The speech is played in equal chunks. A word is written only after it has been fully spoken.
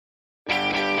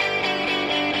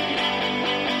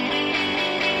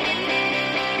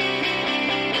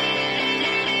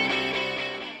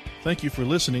Thank you for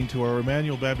listening to our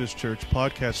Emmanuel Baptist Church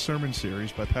podcast sermon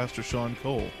series by Pastor Sean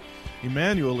Cole.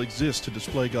 Emmanuel exists to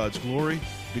display God's glory,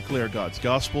 declare God's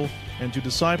gospel, and to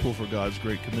disciple for God's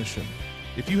Great Commission.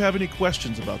 If you have any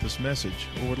questions about this message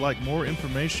or would like more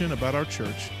information about our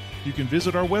church, you can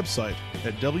visit our website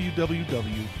at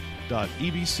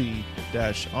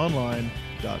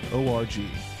www.ebc-online.org.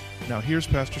 Now here's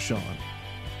Pastor Sean.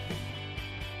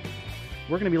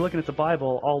 We're going to be looking at the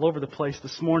Bible all over the place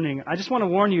this morning. I just want to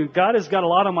warn you, God has got a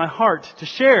lot on my heart to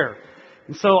share.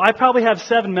 And so I probably have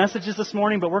 7 messages this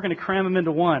morning, but we're going to cram them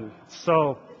into one.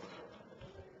 So,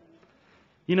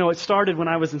 it started when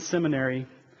I was in seminary,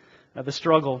 the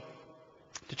struggle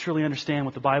to truly understand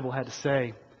what the Bible had to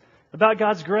say about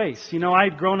God's grace. I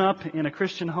had grown up in a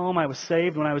Christian home. I was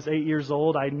saved when I was 8 years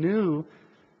old. I knew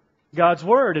God's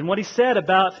Word and what He said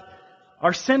about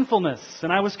our sinfulness.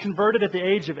 And I was converted at the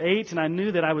age of 8, and I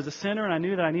knew that I was a sinner, and I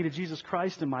knew that I needed Jesus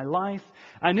Christ in my life.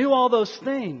 I knew all those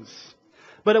things.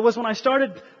 But it was when I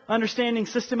started understanding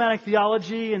systematic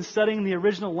theology and studying the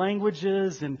original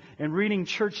languages and reading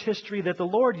church history that the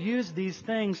Lord used these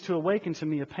things to awaken to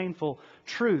me a painful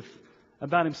truth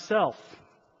about Himself.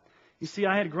 You see,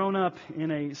 I had grown up in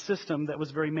a system that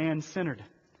was very man-centered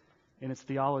in its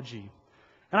theology.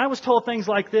 And I was told things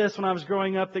like this when I was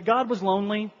growing up, that God was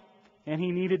lonely, and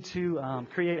He needed to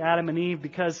create Adam and Eve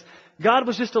because God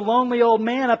was just a lonely old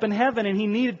man up in heaven, and He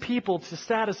needed people to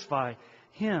satisfy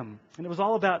Him. And it was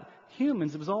all about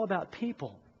humans. It was all about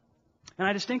people. And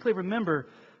I distinctly remember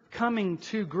coming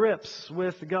to grips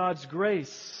with God's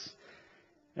grace.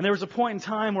 And there was a point in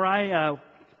time where I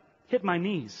hit my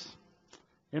knees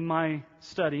in my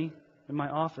study, in my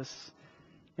office,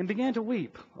 and began to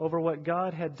weep over what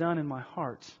God had done in my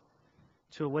heart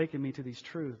to awaken me to these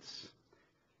truths.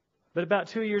 But about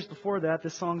 2 years before that,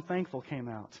 this song, Thankful, came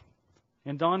out.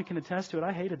 And Dawn can attest to it.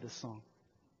 I hated this song.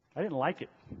 I didn't like it.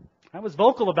 I was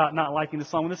vocal about not liking the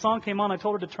song. When the song came on, I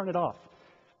told her to turn it off.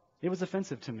 It was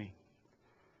offensive to me.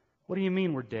 What do you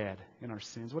mean we're dead in our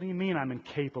sins? What do you mean I'm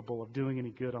incapable of doing any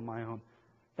good on my own?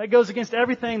 That goes against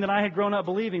everything that I had grown up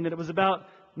believing, that it was about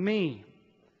me.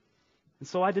 And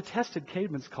so I detested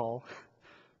Caedmon's Call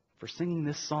for singing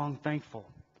this song, Thankful.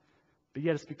 But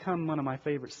yet it's become one of my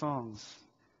favorite songs.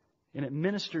 And it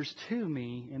ministers to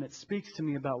me, and it speaks to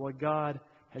me about what God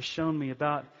has shown me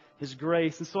about His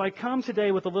grace. And so I come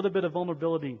today with a little bit of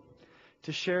vulnerability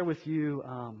to share with you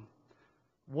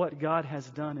what God has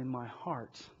done in my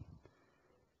heart.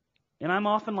 And I'm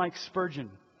often like Spurgeon.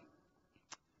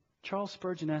 Charles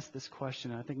Spurgeon asked this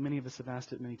question, and I think many of us have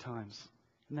asked it many times.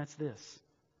 And that's this: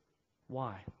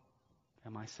 why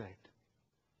am I saved?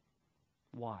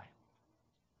 Why?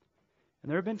 And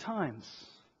there have been times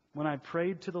when I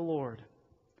prayed to the Lord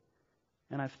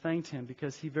and I've thanked Him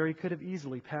because He very could have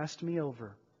easily passed me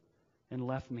over and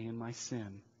left me in my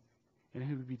sin. And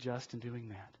He would be just in doing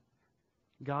that.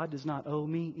 God does not owe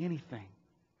me anything.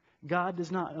 God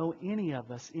does not owe any of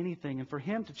us anything. And for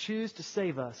Him to choose to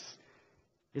save us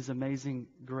is amazing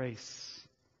grace.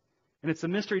 And it's a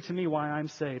mystery to me why I'm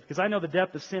saved. Because I know the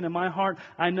depth of sin in my heart.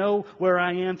 I know where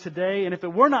I am today. And if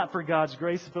it were not for God's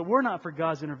grace, if it were not for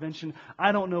God's intervention,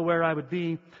 I don't know where I would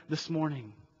be this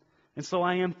morning. And so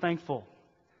I am thankful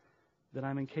that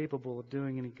I'm incapable of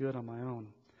doing any good on my own.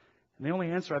 And the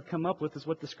only answer I've come up with is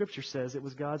what the Scripture says. It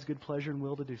was God's good pleasure and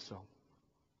will to do so,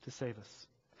 to save us.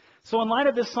 So in light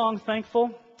of this song, Thankful,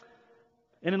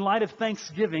 and in light of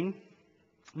Thanksgiving,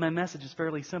 my message is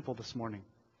fairly simple this morning.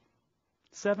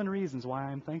 7 reasons why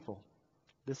I'm thankful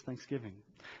this Thanksgiving.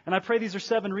 And I pray these are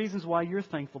 7 reasons why you're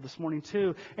thankful this morning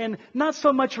too. And not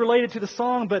so much related to the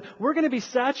song, but we're going to be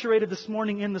saturated this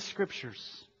morning in the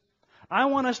Scriptures. I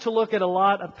want us to look at a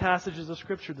lot of passages of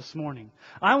Scripture this morning.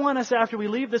 I want us, after we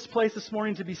leave this place this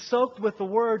morning, to be soaked with the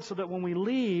Word so that when we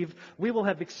leave, we will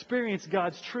have experienced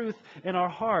God's truth in our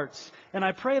hearts. And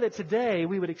I pray that today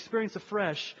we would experience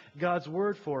afresh God's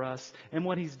Word for us and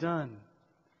what He's done.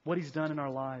 What He's done in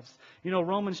our lives.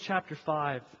 Romans chapter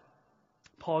 5,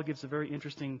 Paul gives a very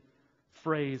interesting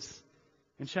phrase.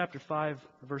 In chapter 5,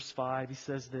 verse 5, he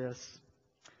says this.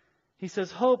 He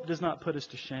says, hope does not put us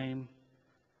to shame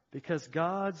because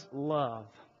God's love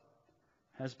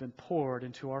has been poured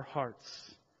into our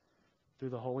hearts through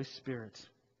the Holy Spirit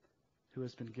who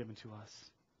has been given to us.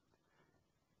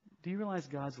 Do you realize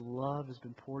God's love has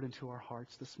been poured into our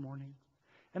hearts this morning?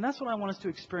 And that's what I want us to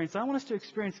experience. I want us to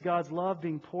experience God's love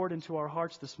being poured into our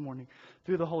hearts this morning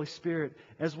through the Holy Spirit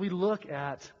as we look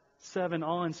at 7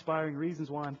 awe-inspiring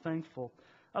reasons why I'm thankful.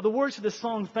 The words of this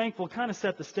song, Thankful, kind of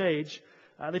set the stage.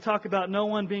 They talk about no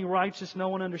one being righteous, no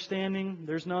one understanding.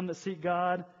 There's none that seek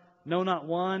God, no, not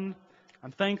one.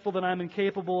 I'm thankful that I'm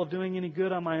incapable of doing any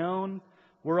good on my own.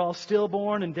 We're all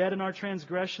stillborn and dead in our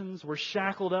transgressions. We're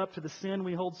shackled up to the sin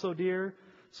we hold so dear.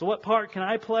 So what part can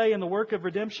I play in the work of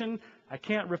redemption? I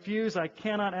can't refuse. I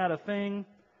cannot add a thing.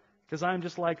 Because I'm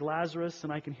just like Lazarus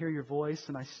and I can hear your voice.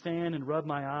 And I stand and rub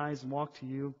my eyes and walk to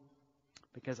you.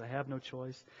 Because I have no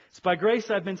choice. It's by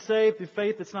grace I've been saved through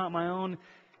faith that's not my own.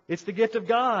 It's the gift of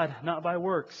God, not by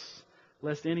works,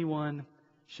 lest anyone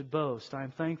should boast. I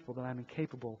am thankful that I'm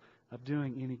incapable of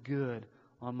doing any good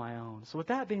on my own. So with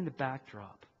that being the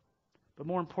backdrop, but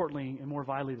more importantly and more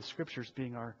vitally, the Scriptures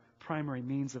being our primary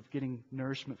means of getting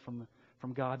nourishment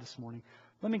from God this morning,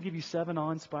 let me give you 7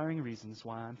 awe-inspiring reasons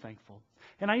why I'm thankful.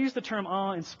 And I use the term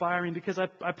awe-inspiring because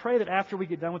I pray that after we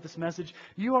get done with this message,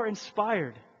 you are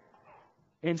inspired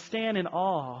and stand in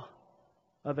awe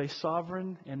of a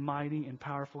sovereign and mighty and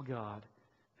powerful God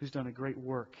who's done a great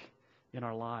work in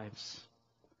our lives.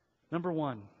 Number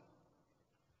 1,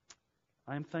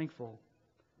 I am thankful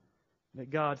that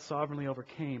God sovereignly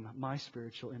overcame my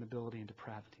spiritual inability and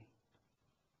depravity.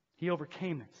 He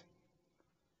overcame it.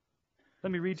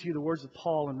 Let me read to you the words of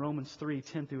Paul in Romans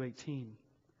 3:10 through 18,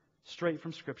 straight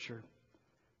from Scripture.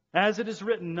 As it is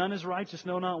written, none is righteous,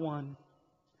 no, not one.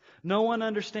 No one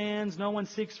understands, no one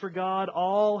seeks for God,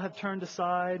 all have turned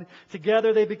aside.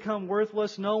 Together they become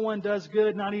worthless, no one does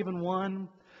good, not even one.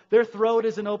 Their throat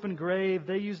is an open grave,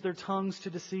 they use their tongues to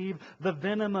deceive. The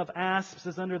venom of asps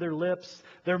is under their lips.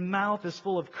 Their mouth is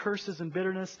full of curses and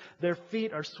bitterness. Their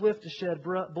feet are swift to shed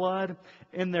blood.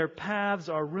 In their paths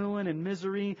are ruin and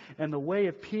misery, and the way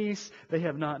of peace they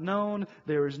have not known.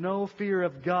 There is no fear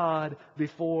of God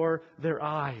before their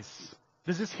eyes.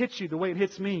 Does this hit you the way it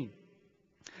hits me?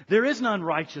 There is none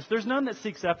righteous. There's none that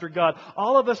seeks after God.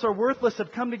 All of us are worthless,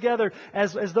 have come together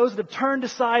as those that have turned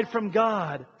aside from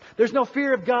God. There's no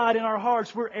fear of God in our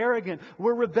hearts. We're arrogant.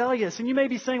 We're rebellious. And you may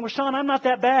be saying, well, Sean, I'm not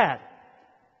that bad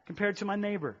compared to my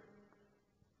neighbor.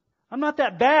 I'm not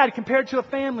that bad compared to a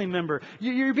family member.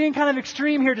 You're being kind of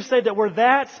extreme here to say that we're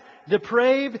that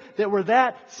depraved, that we're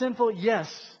that sinful.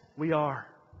 Yes, we are.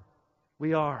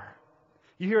 We are.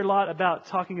 You hear a lot about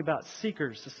talking about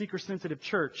seekers, a seeker-sensitive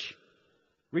church.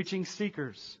 Reaching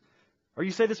seekers. Or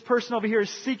you say this person over here is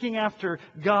seeking after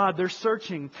God. They're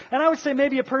searching. And I would say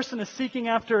maybe a person is seeking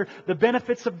after the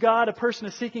benefits of God. A person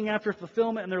is seeking after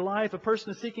fulfillment in their life. A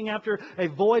person is seeking after a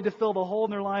void to fill the hole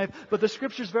in their life. But the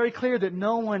Scripture is very clear that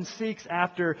no one seeks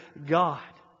after God.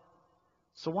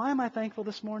 So why am I thankful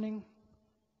this morning?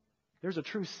 There's a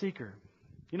true seeker.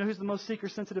 You know who's the most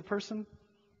seeker-sensitive person?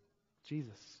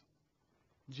 Jesus.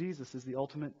 Jesus is the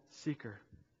ultimate seeker.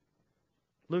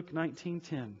 Luke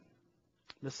 19:10,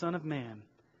 the Son of Man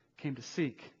came to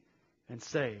seek and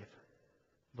save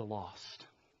the lost.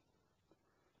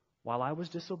 While I was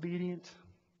disobedient,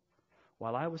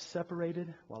 while I was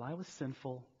separated, while I was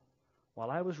sinful, while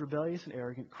I was rebellious and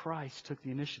arrogant, Christ took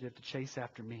the initiative to chase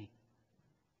after me.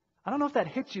 I don't know if that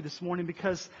hits you this morning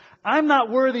because I'm not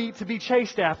worthy to be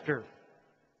chased after.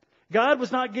 God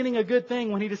was not getting a good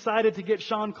thing when He decided to get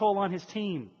Sean Cole on His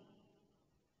team.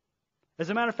 As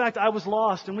a matter of fact, I was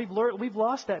lost, and we've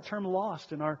lost that term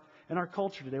 "lost" in our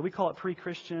culture today. We call it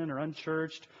pre-Christian or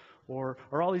unchurched or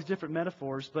all these different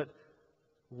metaphors, but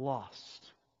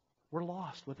lost. We're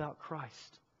lost without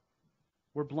Christ.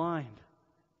 We're blind.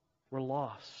 We're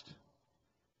lost.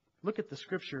 Look at the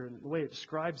Scripture and the way it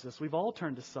describes us. We've all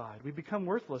turned aside. We've become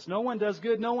worthless. No one does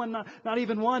good. No one, not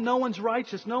even one. No one's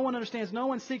righteous. No one understands. No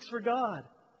one seeks for God.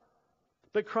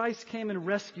 But Christ came and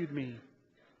rescued me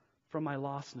from my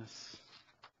lostness.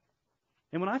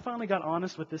 And when I finally got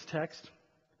honest with this text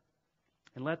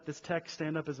and let this text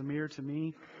stand up as a mirror to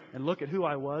me and look at who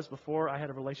I was before I had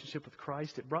a relationship with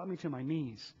Christ, it brought me to my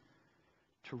knees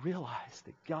to realize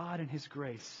that God in His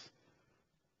grace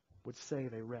would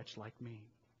save a wretch like me.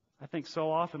 I think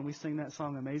so often we sing that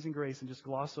song, Amazing Grace, and just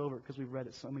gloss over it because we've read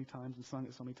it so many times and sung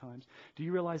it so many times. Do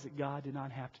you realize that God did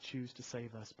not have to choose to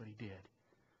save us, but He did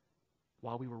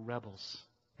while we were rebels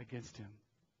against Him?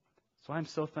 So I'm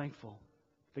so thankful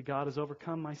that God has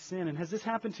overcome my sin. And has this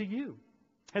happened to you?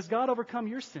 Has God overcome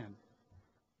your sin?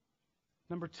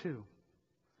 Number 2,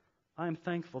 I am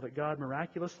thankful that God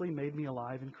miraculously made me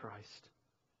alive in Christ.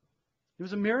 It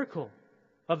was a miracle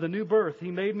of the new birth. He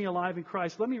made me alive in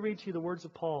Christ. Let me read to you the words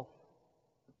of Paul.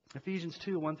 Ephesians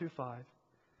 2:1 through 5.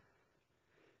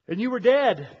 And you were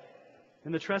dead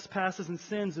in the trespasses and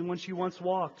sins in which you once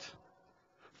walked,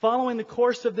 following the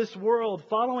course of this world,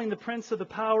 following the prince of the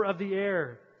power of the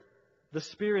air, the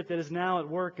spirit that is now at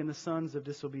work in the sons of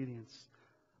disobedience,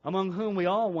 among whom we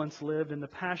all once lived in the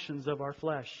passions of our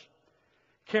flesh,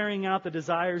 carrying out the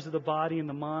desires of the body and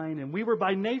the mind, and we were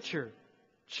by nature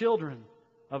children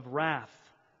of wrath,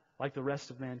 like the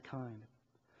rest of mankind.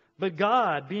 But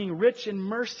God, being rich in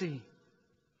mercy,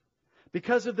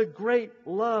 because of the great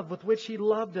love with which He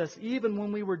loved us, even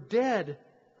when we were dead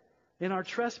in our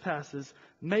trespasses,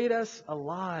 made us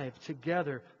alive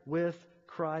together with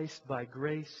Christ. By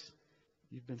grace,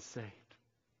 you've been saved.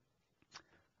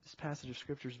 This passage of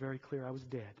Scripture is very clear. I was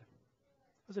dead.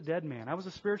 I was a dead man. I was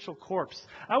a spiritual corpse.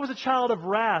 I was a child of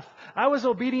wrath. I was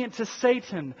obedient to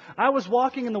Satan. I was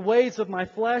walking in the ways of my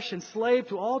flesh, enslaved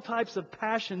to all types of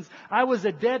passions. I was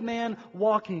a dead man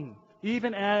walking,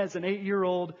 even as an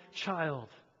 8-year-old child.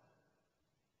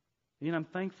 And I'm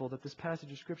thankful that this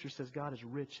passage of Scripture says God is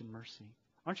rich in mercy.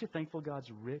 Aren't you thankful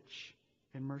God's rich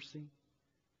in mercy?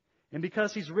 And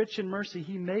because He's rich in mercy,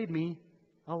 He made me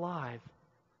alive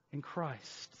in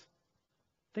Christ.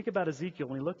 Think about Ezekiel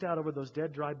when he looked out over those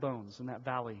dead, dry bones in that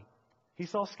valley. He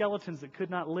saw skeletons that could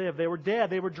not live. They were dead,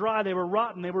 they were dry, they were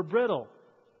rotten, they were brittle.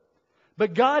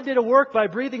 But God did a work by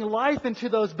breathing life into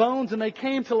those bones, and they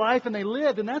came to life and they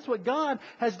lived. And that's what God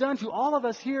has done to all of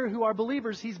us here who are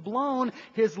believers. He's blown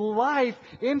His life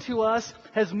into us,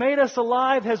 has made us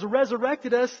alive, has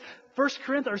resurrected us. 2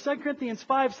 Corinthians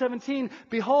 5:17,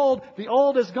 behold, the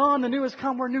old is gone, the new has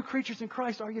come. We're new creatures in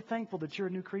Christ. Are you thankful that you're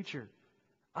a new creature?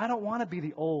 I don't want to be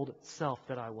the old self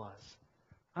that I was.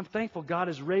 I'm thankful God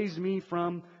has raised me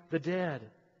from the dead.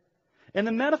 And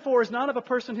the metaphor is not of a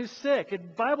person who's sick. The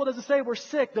Bible doesn't say we're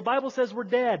sick. The Bible says we're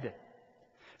dead.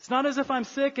 It's not as if I'm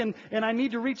sick and I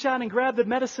need to reach out and grab the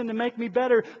medicine to make me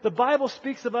better. The Bible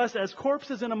speaks of us as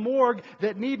corpses in a morgue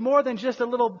that need more than just a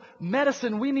little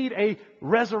medicine. We need a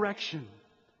resurrection.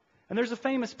 And there's a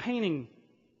famous painting.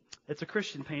 It's a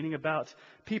Christian painting about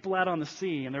people out on the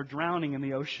sea and they're drowning in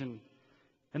the ocean.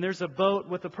 And there's a boat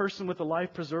with a person with a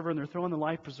life preserver, and they're throwing the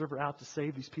life preserver out to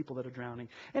save these people that are drowning.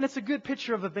 And it's a good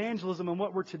picture of evangelism and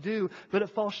what we're to do, but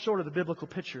it falls short of the biblical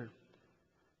picture.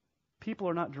 People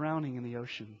are not drowning in the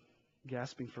ocean,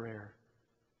 gasping for air.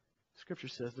 Scripture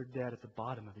says they're dead at the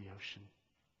bottom of the ocean.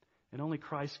 And only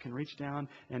Christ can reach down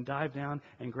and dive down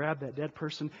and grab that dead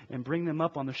person and bring them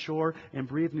up on the shore and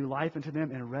breathe new life into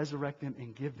them and resurrect them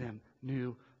and give them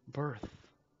new birth.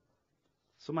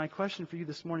 So my question for you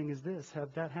this morning is this: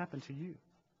 have that happened to you?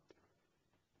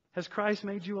 Has Christ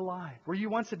made you alive? Were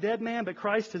you once a dead man, but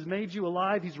Christ has made you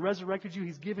alive? He's resurrected you.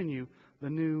 He's given you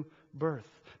the new birth.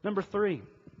 Number 3,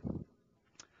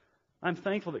 I'm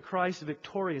thankful that Christ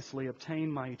victoriously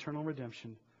obtained my eternal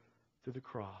redemption through the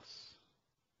cross.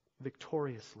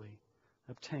 Victoriously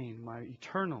obtained my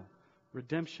eternal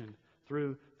redemption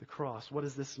through the cross. What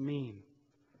does this mean?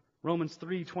 Romans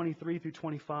 3:23 through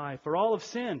 25. For all have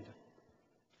sinned,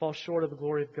 fall short of the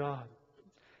glory of God,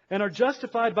 and are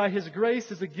justified by His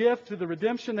grace as a gift through the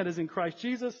redemption that is in Christ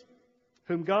Jesus,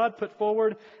 whom God put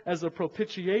forward as a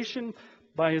propitiation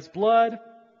by His blood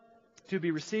to be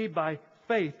received by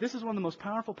faith. This is one of the most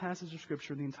powerful passages of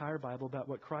Scripture in the entire Bible about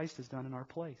what Christ has done in our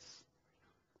place.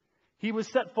 He was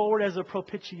set forward as a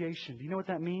propitiation. Do you know what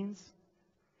that means?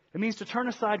 It means to turn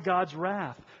aside God's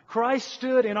wrath. Christ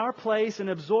stood in our place and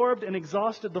absorbed and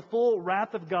exhausted the full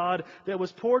wrath of God that was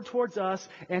poured towards us,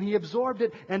 and He absorbed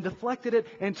it and deflected it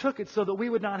and took it so that we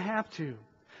would not have to.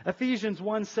 Ephesians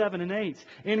 1:7 and 8.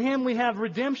 In Him we have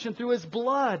redemption through His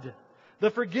blood,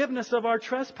 the forgiveness of our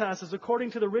trespasses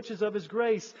according to the riches of His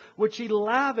grace, which He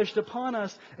lavished upon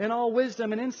us in all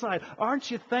wisdom and insight.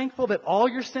 Aren't you thankful that all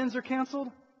your sins are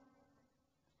canceled?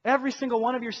 Every single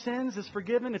one of your sins is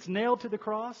forgiven. It's nailed to the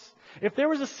cross. If there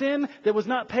was a sin that was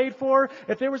not paid for,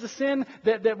 if there was a sin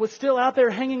that was still out there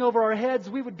hanging over our heads,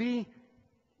 we would be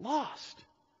lost.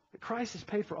 But Christ has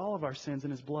paid for all of our sins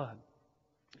in His blood.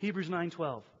 Hebrews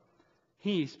 9:12.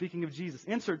 He, speaking of Jesus,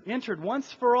 entered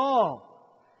once for all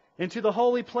into the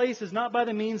holy places, not by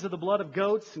the means of the blood of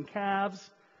goats and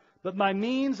calves, but by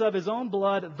means of His own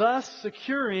blood, thus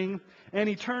securing an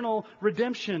eternal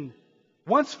redemption.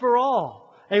 Once for all.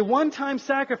 A one-time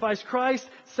sacrifice. Christ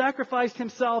sacrificed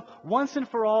Himself once and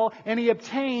for all, and He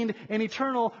obtained an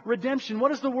eternal redemption. What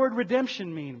does the word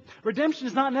redemption mean? Redemption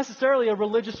is not necessarily a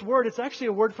religious word. It's actually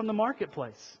a word from the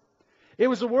marketplace. It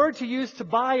was a word to use to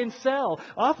buy and sell.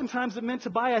 Oftentimes it meant to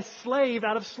buy a slave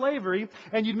out of slavery,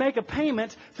 and you'd make a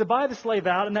payment to buy the slave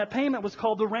out, and that payment was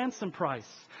called the ransom price.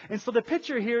 And so the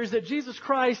picture here is that Jesus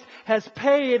Christ has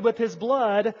paid with His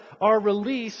blood our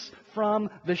release from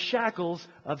the shackles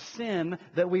of sin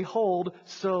that we hold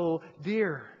so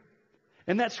dear.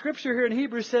 And that scripture here in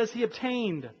Hebrews says He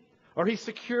obtained, or He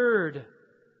secured,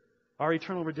 our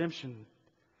eternal redemption.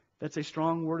 That's a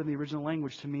strong word in the original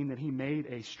language to mean that He made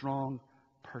a strong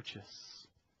purchase.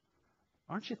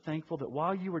 Aren't you thankful that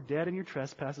while you were dead in your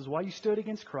trespasses, while you stood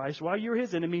against Christ, while you were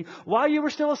His enemy, while you were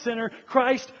still a sinner,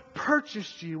 Christ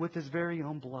purchased you with His very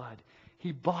own blood.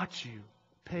 He bought you,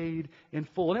 paid in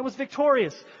full. And it was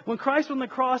victorious. When Christ was on the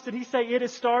cross, did He say, "It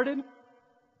is started"?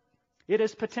 It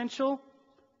is potential.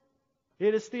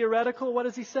 It is theoretical. What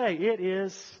does he say? It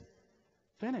is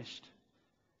finished.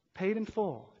 Paid in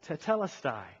full.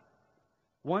 Tetelestai.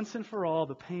 Once and for all,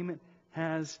 the payment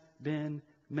has been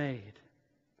made.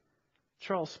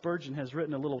 Charles Spurgeon has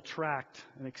written a little tract,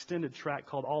 an extended tract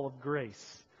called All of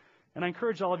Grace. And I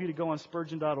encourage all of you to go on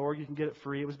Spurgeon.org. You can get it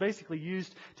free. It was basically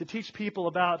used to teach people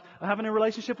about having a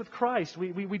relationship with Christ.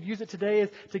 We'd use it today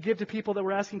to give to people that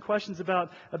were asking questions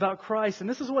about Christ. And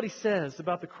this is what he says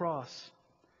about the cross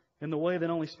in the way that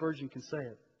only Spurgeon can say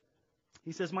it.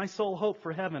 He says, "My sole hope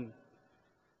for heaven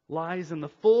lies in the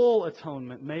full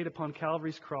atonement made upon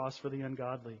Calvary's cross for the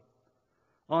ungodly.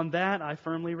 On that I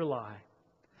firmly rely.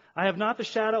 I have not the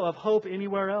shadow of hope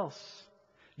anywhere else.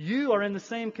 You are in the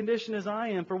same condition as I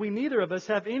am, for we neither of us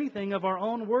have anything of our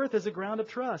own worth as a ground of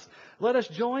trust. Let us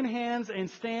join hands and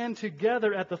stand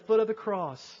together at the foot of the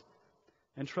cross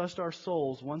and trust our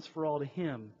souls once for all to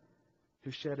Him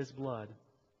who shed His blood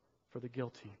for the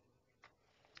guilty."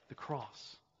 The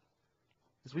cross.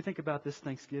 As we think about this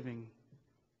Thanksgiving,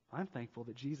 I'm thankful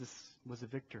that Jesus was a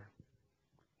victor,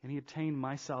 and He obtained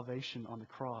my salvation on the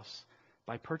cross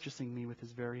by purchasing me with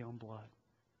His very own blood.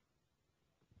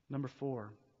 Number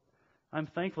 4, I'm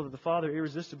thankful that the Father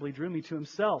irresistibly drew me to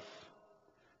Himself.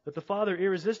 That the Father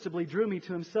irresistibly drew me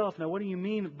to Himself. Now, what do you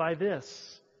mean by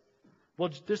this? Well,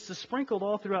 this is sprinkled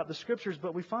all throughout the Scriptures,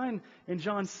 but we find in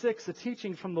John 6 a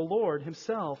teaching from the Lord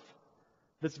Himself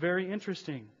that's very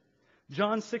interesting.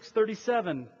 John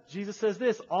 6:37, Jesus says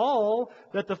this, "All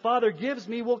that the Father gives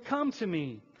me will come to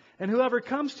me, and whoever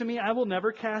comes to me I will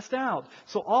never cast out."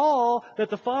 So all that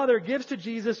the Father gives to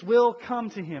Jesus will come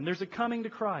to Him. There's a coming to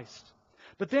Christ.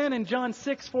 But then in John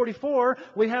 6:44,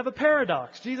 we have a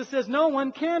paradox. Jesus says, "No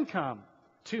one can come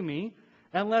to me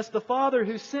unless the Father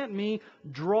who sent me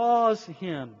draws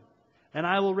him, and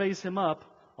I will raise him up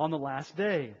on the last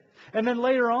day." And then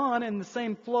later on, in the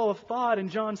same flow of thought, in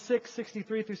John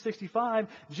 6:63 through 65,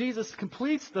 Jesus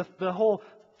completes the whole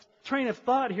train of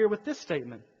thought here with this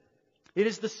statement. "It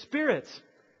is the Spirit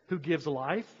who gives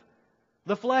life.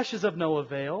 The flesh is of no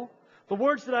avail. The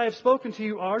words that I have spoken to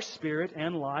you are spirit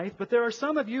and life, but there are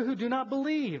some of you who do not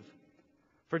believe."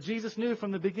 For Jesus knew from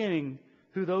the beginning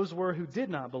who those were who did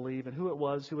not believe and who it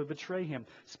was who would betray Him.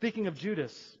 Speaking of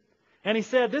Judas. And He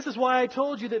said, "This is why I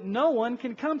told you that no one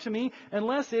can come to me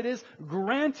unless it is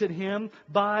granted him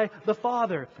by the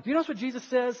Father." Do you notice what Jesus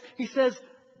says? He says,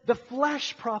 the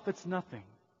flesh profits nothing.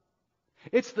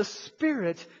 It's the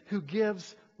Spirit who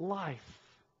gives life.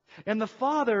 And the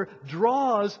Father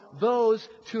draws those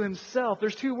to Himself.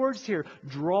 There's two words here,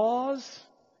 draws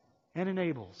and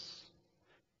enables.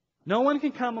 No one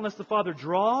can come unless the Father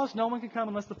draws. No one can come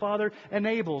unless the Father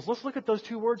enables. Let's look at those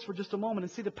two words for just a moment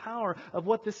and see the power of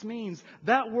what this means.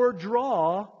 That word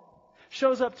draw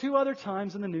shows up 2 other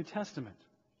times in the New Testament.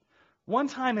 One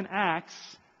time in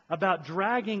Acts about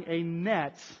dragging a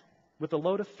net with a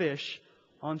load of fish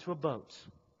onto a boat.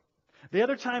 The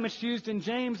other time it's used in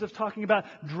James of talking about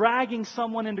dragging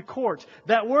someone into court.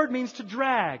 That word means to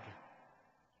drag.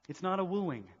 It's not a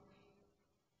wooing.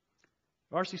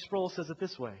 R.C. Sproul says it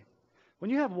this way. When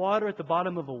you have water at the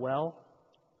bottom of a well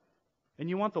and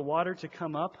you want the water to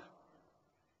come up,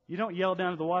 you don't yell down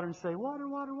to the water and say, "Water,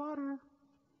 water, water.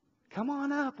 Come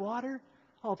on up, water.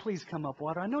 Oh, please come up,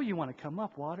 water. I know you want to come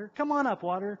up, water. Come on up,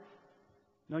 water."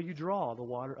 No, you draw the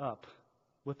water up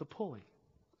with a pulley.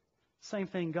 Same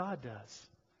thing God does.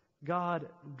 God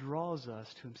draws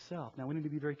us to Himself. Now, we need to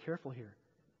be very careful here.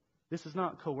 This is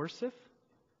not coercive.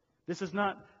 This is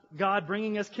not God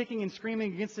bringing us kicking and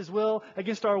screaming against His will,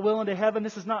 against our will into heaven.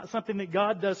 This is not something that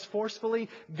God does forcefully.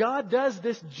 God does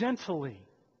this gently.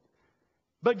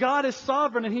 But God is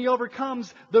sovereign, and He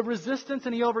overcomes the resistance,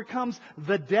 and He overcomes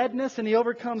the deadness, and He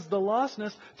overcomes the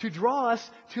lostness to draw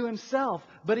us to Himself.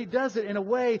 But He does it in a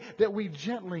way that we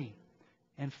gently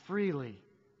and freely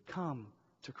come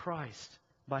to Christ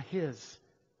by His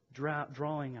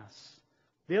drawing us.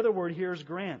 The other word here is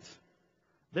grant.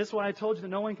 That's why I told you that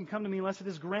no one can come to me unless it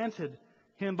is granted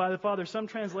him by the Father. Some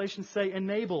translations say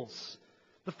enables.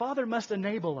 The Father must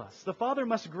enable us. The Father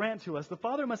must grant to us. The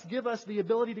Father must give us the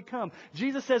ability to come.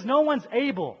 Jesus says no one's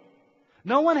able.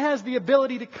 No one has the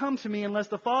ability to come to me unless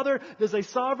the Father does a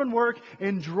sovereign work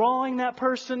in drawing that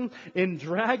person, in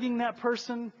dragging that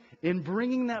person, in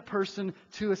bringing that person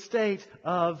to a state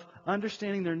of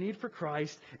understanding their need for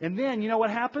Christ. And then, you know what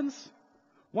happens?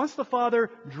 Once the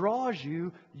Father draws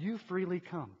you, you freely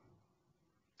come.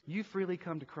 You freely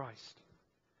come to Christ.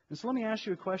 And so let me ask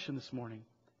you a question this morning.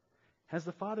 Has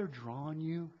the Father drawn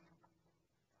you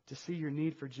to see your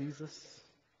need for Jesus?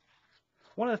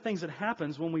 One of the things that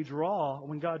happens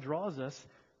when God draws us,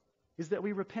 is that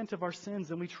we repent of our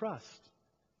sins and we trust.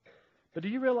 But do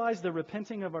you realize the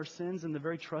repenting of our sins and the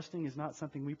very trusting is not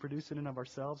something we produce in and of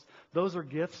ourselves? Those are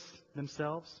gifts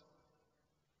themselves.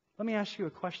 Let me ask you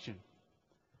a question.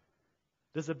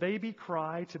 Does a baby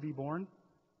cry to be born?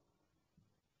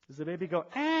 Does the baby go,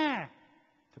 ah,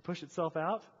 to push itself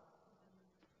out?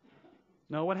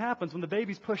 No, what happens when the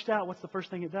baby's pushed out? What's the first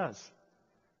thing it does?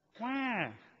 Wah,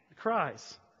 it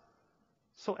cries.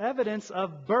 So evidence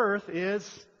of birth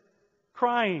is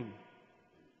crying.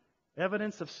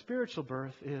 Evidence of spiritual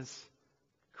birth is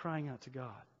crying out to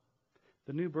God.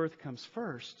 The new birth comes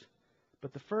first,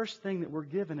 but the first thing that we're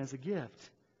given as a gift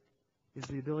is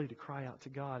the ability to cry out to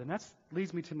God. And that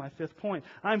leads me to my fifth point.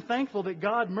 I'm thankful that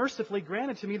God mercifully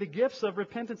granted to me the gifts of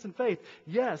repentance and faith.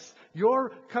 Yes,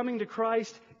 your coming to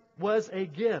Christ was a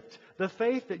gift. The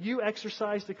faith that you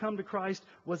exercised to come to Christ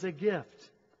was a gift.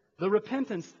 The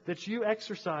repentance that you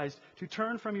exercised to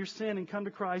turn from your sin and come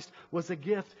to Christ was a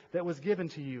gift that was given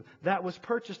to you. That was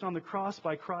purchased on the cross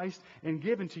by Christ and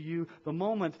given to you the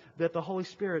moment that the Holy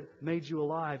Spirit made you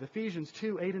alive. Ephesians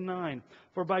 2:8-9.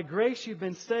 For by grace you've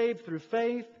been saved through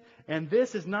faith, and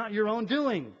this is not your own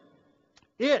doing.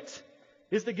 It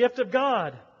is the gift of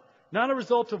God, not a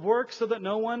result of works, so that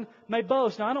no one may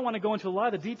boast. Now, I don't want to go into a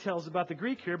lot of the details about the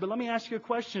Greek here, but let me ask you a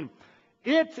question.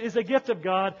 It is a gift of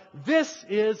God. This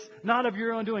is not of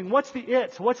your own doing. What's the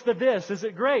it? What's the this? Is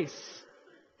it grace?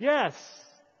 Yes.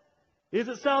 Is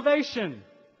it salvation?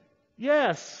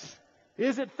 Yes.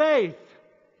 Is it faith?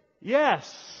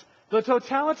 Yes. The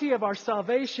totality of our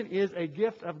salvation is a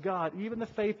gift of God, even the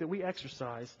faith that we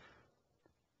exercise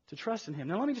to trust in Him.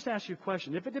 Now let me just ask you a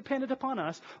question. If it depended upon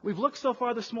us, we've looked so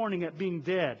far this morning at being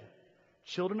dead,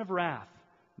 children of wrath.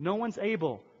 No one's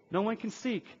able. No one can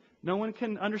seek. No one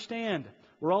can understand.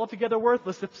 We're altogether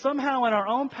worthless. If somehow in our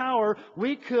own power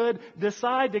we could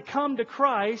decide to come to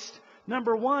Christ,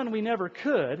 number one, we never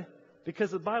could,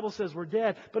 because the Bible says we're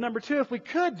dead. But number two, if we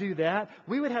could do that,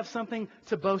 we would have something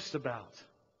to boast about.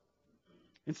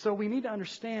 And so we need to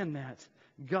understand that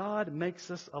God makes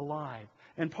us alive.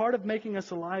 And part of making us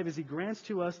alive is He grants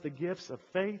to us the gifts of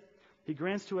faith. He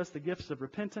grants to us the gifts of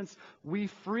repentance. We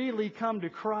freely come to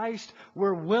Christ.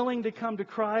 We're willing to come to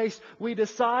Christ. We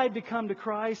decide to come to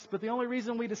Christ. But the only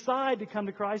reason we decide to come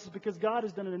to Christ is because God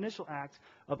has done an initial act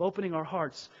of opening our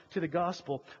hearts to the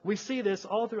gospel. We see this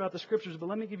all throughout the Scriptures, but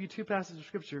let me give you two passages of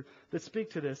Scripture that speak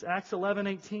to this. Acts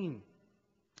 11:18.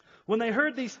 When they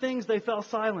heard these things, they fell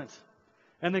silent.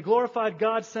 And they glorified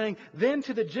God, saying, then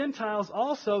to the Gentiles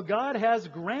also God has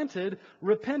granted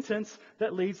repentance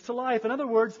that leads to life. In other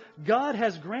words, God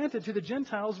has granted to the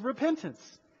Gentiles repentance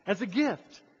as a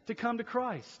gift to come to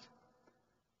Christ.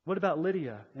 What about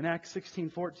Lydia in Acts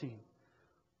 16:14?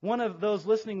 One of those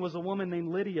listening was a woman named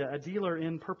Lydia, a dealer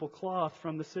in purple cloth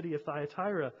from the city of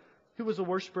Thyatira, who was a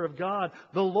worshiper of God.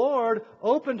 The Lord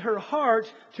opened her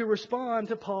heart to respond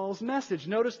to Paul's message.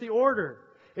 Notice the order.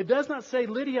 It does not say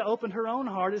Lydia opened her own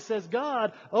heart. It says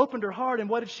God opened her heart. And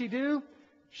what did she do?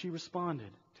 She responded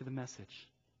to the message.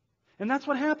 And that's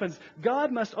what happens.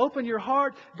 God must open your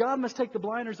heart. God must take the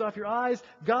blinders off your eyes.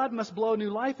 God must blow new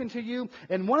life into you.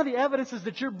 And one of the evidences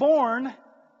that you're born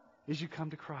is you come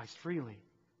to Christ freely,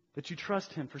 that you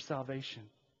trust Him for salvation.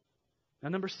 Now,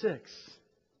 number 6.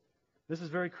 This is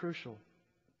very crucial.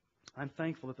 I'm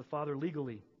thankful that the Father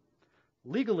legally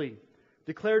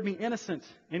declared me innocent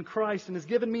in Christ and has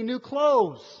given me new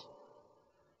clothes.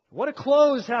 What do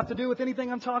clothes have to do with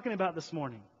anything I'm talking about this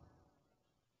morning?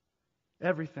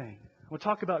 Everything. We'll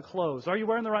talk about clothes. Are you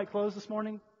wearing the right clothes this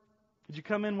morning? Did you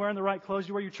come in wearing the right clothes?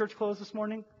 You wear your church clothes this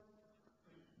morning?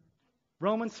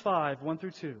 Romans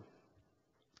 5:1-2.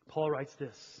 Paul writes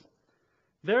this.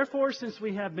 Therefore, since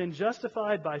we have been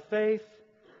justified by faith,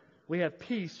 we have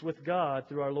peace with God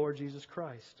through our Lord Jesus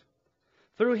Christ.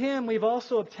 Through Him, we've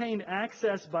also obtained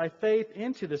access by faith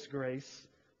into this grace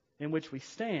in which we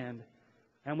stand,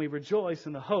 and we rejoice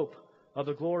in the hope of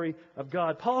the glory of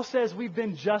God. Paul says we've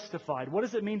been justified. What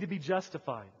does it mean to be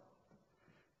justified?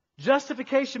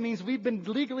 Justification means we've been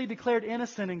legally declared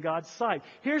innocent in God's sight.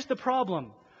 Here's the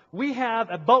problem. We have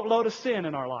a boatload of sin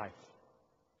in our life.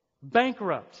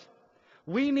 Bankrupt.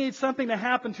 We need something to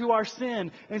happen to our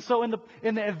sin. And so in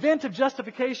the event of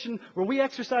justification, where we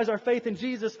exercise our faith in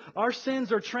Jesus, our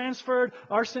sins are transferred.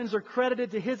 Our sins are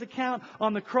credited to His account.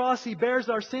 On the cross, He bears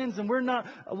our sins, and we're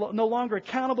no longer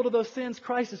accountable to those sins.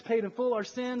 Christ has paid in full our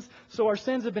sins. So our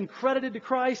sins have been credited to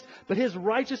Christ, but His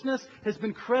righteousness has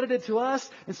been credited to us.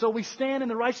 And so we stand in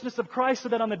the righteousness of Christ, so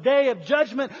that on the day of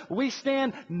judgment, we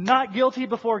stand not guilty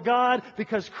before God,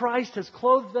 because Christ has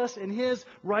clothed us in His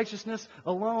righteousness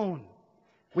alone.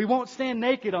 We won't stand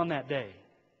naked on that day.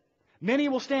 Many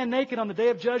will stand naked on the day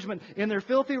of judgment in their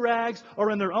filthy rags or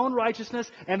in their own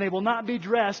righteousness, and they will not be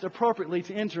dressed appropriately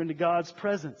to enter into God's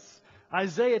presence.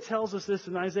 Isaiah tells us this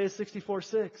in Isaiah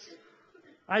 64:6.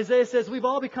 Isaiah says, we've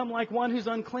all become like one who's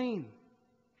unclean.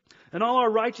 And all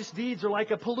our righteous deeds are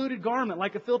like a polluted garment,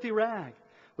 like a filthy rag.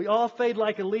 We all fade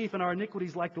like a leaf, and our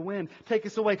iniquities like the wind take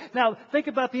us away. Now, think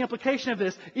about the implication of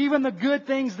this. Even the good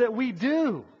things that we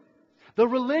do, the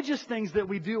religious things that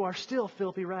we do, are still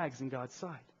filthy rags in God's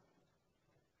sight.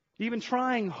 Even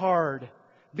trying hard,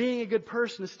 being a good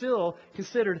person, is still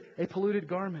considered a polluted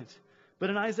garment. But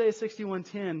in Isaiah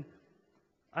 61:10,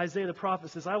 Isaiah the prophet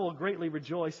says, I will greatly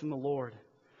rejoice in the Lord.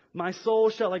 My soul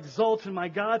shall exult in my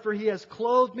God, for He has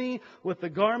clothed me with the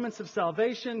garments of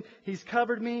salvation. He's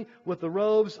covered me with the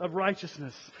robes of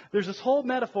righteousness. There's this whole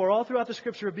metaphor all throughout the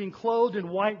Scripture of being clothed in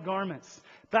white garments.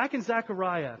 Back in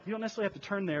Zechariah, you don't necessarily have to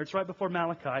turn there. It's right before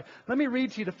Malachi. Let me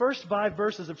read to you the first 5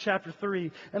 verses of chapter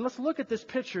 3. And let's look at this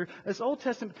picture, this Old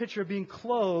Testament picture of being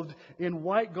clothed in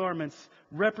white garments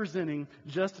representing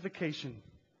justification.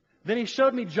 Then He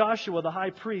showed me Joshua, the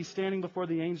high priest, standing before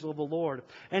the angel of the Lord,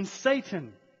 and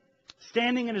Satan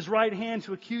standing in his right hand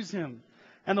to accuse him.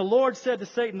 And the Lord said to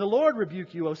Satan, the Lord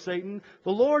rebuke you, O Satan.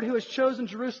 The Lord who has chosen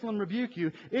Jerusalem rebuke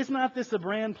you. Is not this a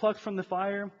brand plucked from the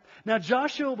fire? Now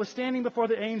Joshua was standing before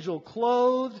the angel,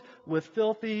 clothed with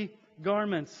filthy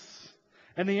garments.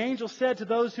 And the angel said to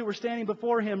those who were standing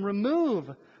before him, remove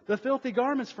the filthy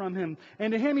garments from him.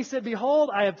 And to him he said, behold,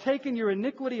 I have taken your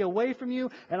iniquity away from you,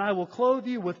 and I will clothe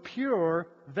you with pure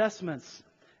vestments.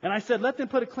 And I said, let them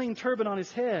put a clean turban on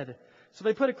his head. So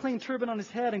they put a clean turban on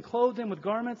his head and clothed him with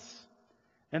garments.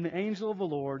 And the angel of the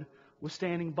Lord was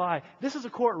standing by. This is a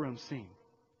courtroom scene.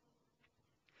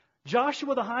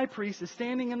 Joshua the high priest is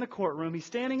standing in the courtroom. He's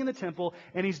standing in the temple,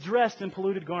 and he's dressed in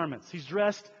polluted garments. He's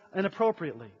dressed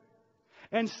inappropriately.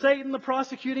 And Satan, the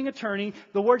prosecuting attorney,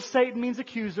 the word Satan means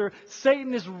accuser.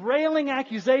 Satan is railing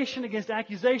accusation against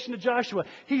accusation to Joshua.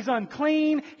 He's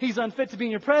unclean. He's unfit to be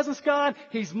in your presence, God.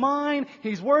 He's mine.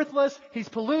 He's worthless. He's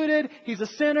polluted. He's a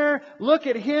sinner. Look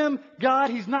at him,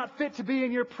 God. He's not fit to be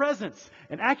in your presence.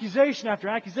 And accusation after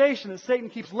accusation that Satan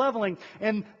keeps leveling.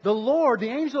 And the Lord, the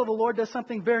angel of the Lord, does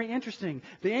something very interesting.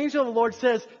 The angel of the Lord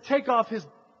says, take off his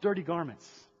dirty garments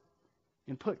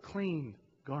and put clean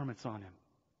garments on him.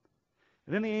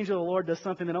 And then the angel of the Lord does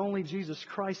something that only Jesus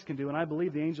Christ can do. And I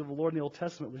believe the angel of the Lord in the Old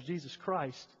Testament was Jesus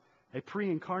Christ, a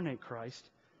pre-incarnate Christ.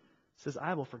 Says,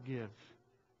 I will forgive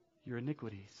your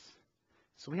iniquities.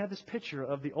 So we have this picture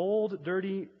of the old,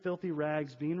 dirty, filthy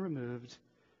rags being removed,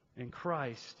 and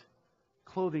Christ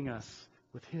clothing us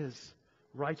with His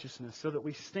righteousness so that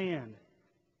we stand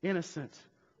innocent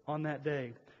on that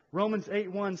day. Romans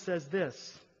 8:1 says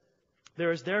this,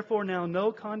 there is therefore now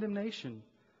no condemnation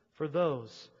for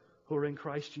those who are in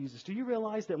Christ Jesus. Do you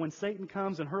realize that when Satan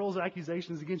comes and hurls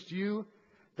accusations against you,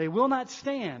 they will not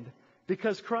stand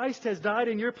because Christ has died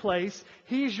in your place.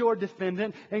 He's your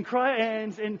defendant.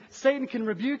 And Satan can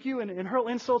rebuke you and hurl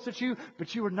insults at you,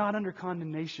 but you are not under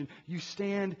condemnation. You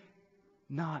stand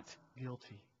not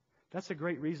guilty. That's a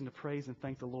great reason to praise and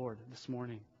thank the Lord this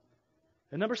morning.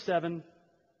 And number 7,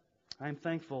 I am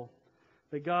thankful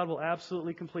that God will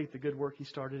absolutely complete the good work He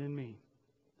started in me.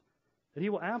 That He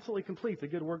will absolutely complete the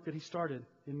good work that He started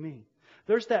in me.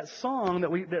 There's that song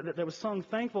that was sung,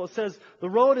 Thankful. It says, the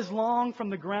road is long from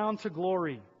the ground to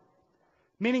glory.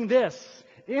 Meaning this,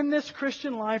 in this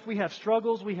Christian life we have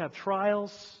struggles, we have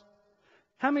trials.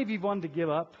 How many of you wanted to give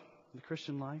up the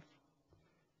Christian life?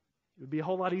 It would be a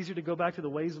whole lot easier to go back to the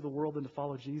ways of the world than to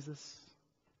follow Jesus.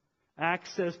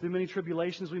 Acts says, through many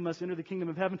tribulations we must enter the kingdom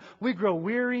of heaven. We grow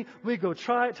weary, we go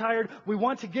tired. We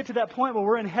want to get to that point where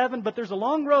we're in heaven, but there's a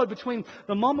long road between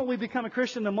the moment we become a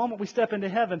Christian and the moment we step into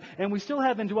heaven. And we still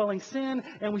have indwelling sin,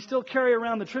 and we still carry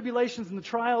around the tribulations and the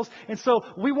trials. And so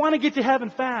we want to get to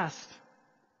heaven fast.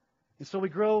 And so we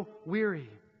grow weary.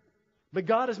 But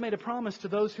God has made a promise to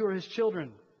those who are His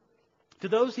children, to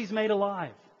those He's made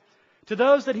alive, to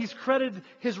those that He's credited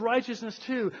His righteousness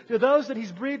to those that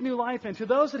He's breathed new life in, to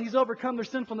those that He's overcome their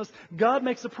sinfulness. God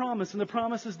makes a promise, and the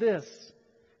promise is this.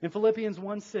 In Philippians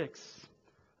 1:6,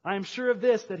 I am sure of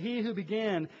this, that He who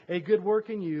began a good work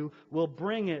in you will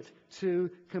bring it to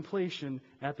completion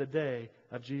at the day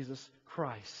of Jesus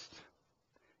Christ.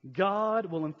 God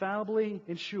will infallibly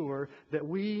ensure that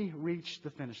we reach the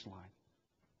finish line,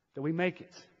 that we make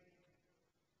it.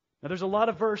 Now, there's a lot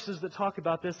of verses that talk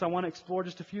about this. I want to explore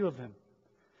just a few of them.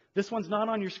 This one's not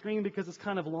on your screen because it's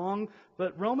kind of long,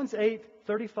 but Romans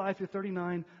 8:35 through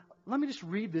 39, let me just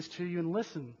read this to you and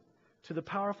listen to the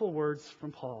powerful words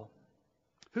from Paul.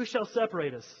 Who shall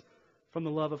separate us from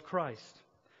the love of Christ?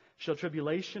 Shall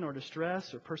tribulation or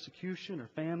distress or persecution or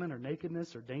famine or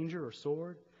nakedness or danger or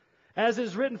sword? As it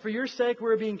is written, for your sake we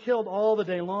are being killed all the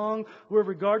day long. We are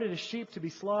regarded as sheep to be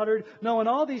slaughtered. No, in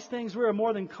all these things we are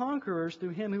more than conquerors through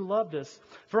Him who loved us.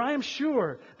 For I am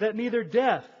sure that neither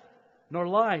death, nor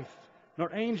life,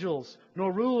 nor angels,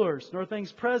 nor rulers, nor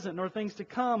things present, nor things to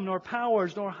come, nor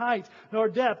powers, nor height, nor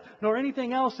depth, nor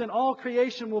anything else in all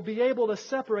creation will be able to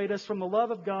separate us from the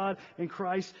love of God in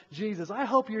Christ Jesus. I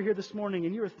hope you're here this morning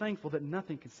and you are thankful that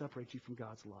nothing can separate you from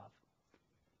God's love.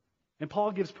 And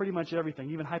Paul gives pretty much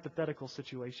everything, even hypothetical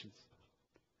situations.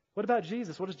 What about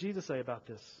Jesus? What does Jesus say about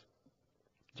this?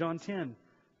 John 10,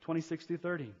 26 through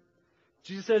 30.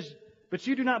 Jesus says, but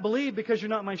you do not believe because you're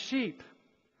not my sheep.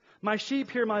 My sheep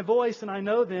hear my voice, and I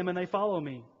know them, and they follow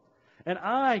me. And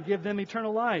I give them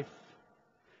eternal life,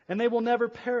 and they will never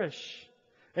perish.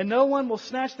 And no one will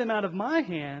snatch them out of my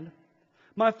hand.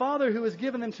 My Father who has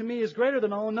given them to me is greater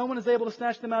than all, and no one is able to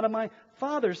snatch them out of my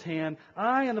Father's hand.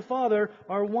 I and the Father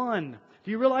are one.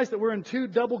 Do you realize that we're in two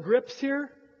double grips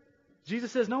here?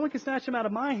 Jesus says, no one can snatch them out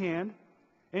of my hand,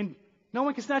 and no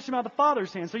one can snatch them out of the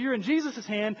Father's hand. So you're in Jesus'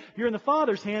 hand, you're in the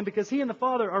Father's hand, because He and the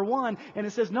Father are one. And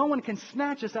it says no one can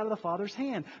snatch us out of the Father's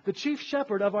hand. The chief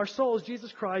shepherd of our souls,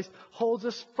 Jesus Christ, holds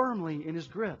us firmly in His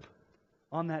grip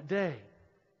on that day.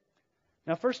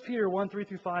 Now 1 Peter 1, 3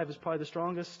 through 5 is probably the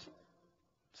strongest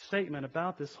statement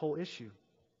about this whole issue.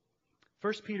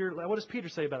 1 Peter, what does Peter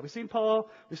say about it? We've seen Paul,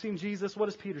 we've seen Jesus. What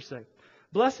does Peter say?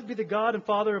 Blessed be the God and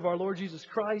Father of our Lord Jesus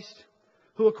Christ,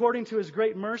 who according to His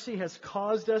great mercy has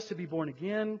caused us to be born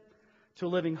again to a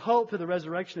living hope through the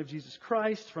resurrection of Jesus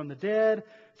Christ from the dead,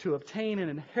 to obtain an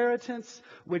inheritance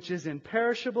which is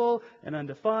imperishable and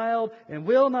undefiled and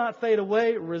will not fade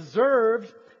away,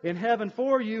 reserved in heaven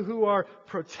for you who are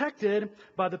protected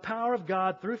by the power of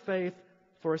God through faith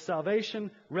for a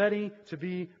salvation ready to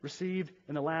be received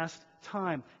in the last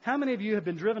time. How many of you have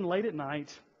been driven late at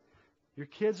night? Your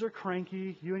kids are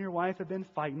cranky, you and your wife have been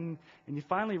fighting, and you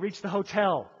finally reach the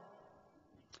hotel.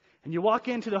 And you walk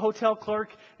into the hotel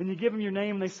clerk and you give them your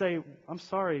name and they say, I'm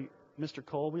sorry, Mr.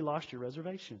 Cole, we lost your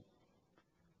reservation.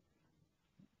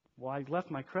 Well, I left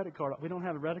my credit card. We don't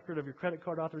have a record of your credit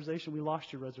card authorization. We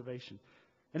lost your reservation.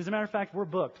 And as a matter of fact, we're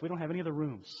booked. We don't have any other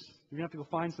rooms. You're going to have to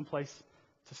go find some place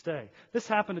to stay. This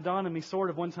happened to Don and me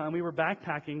sort of one time. We were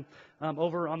backpacking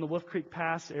over on the Wolf Creek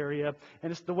Pass area,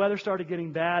 and the weather started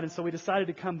getting bad, and so we decided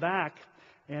to come back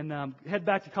and head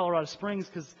back to Colorado Springs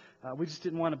because we just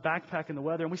didn't want to backpack in the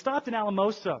weather. And we stopped in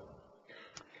Alamosa,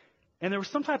 and there was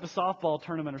some type of softball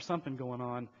tournament or something going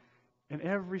on, and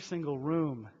every single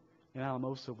room in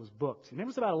Alamosa was booked. And it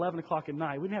was about 11 o'clock at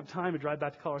night. We didn't have time to drive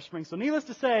back to Colorado Springs. So needless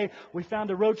to say, we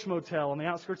found a Roach Motel on the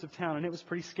outskirts of town, and it was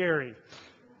pretty scary.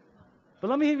 But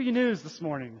let me give you news this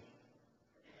morning.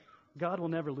 God will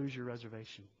never lose your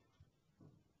reservation.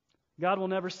 God will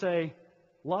never say,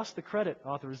 lost the credit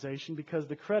authorization, because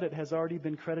the credit has already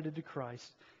been credited to Christ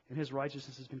and His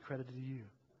righteousness has been credited to you.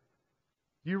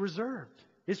 You're reserved.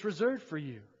 It's reserved for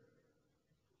you.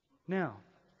 Now,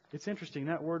 it's interesting,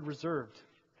 that word reserved.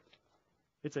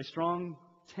 It's a strong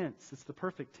tense. It's the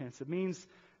perfect tense. It means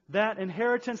that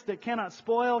inheritance that cannot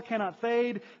spoil, cannot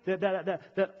fade,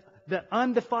 that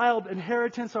undefiled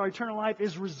inheritance, our eternal life,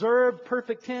 is reserved,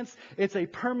 perfect tense. It's a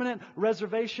permanent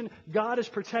reservation. God is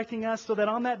protecting us so that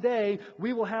on that day,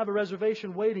 we will have a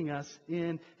reservation waiting us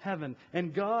in heaven.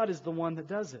 And God is the one that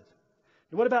does it.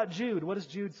 And what about Jude? What does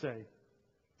Jude say?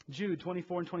 Jude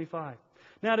 24 and 25.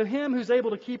 Now to Him who's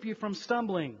able to keep you from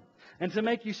stumbling and to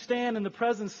make you stand in the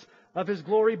presence of His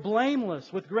glory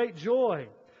blameless with great joy,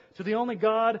 to the only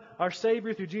God, our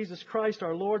Savior, through Jesus Christ,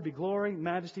 our Lord, be glory,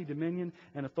 majesty, dominion,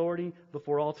 and authority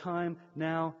before all time,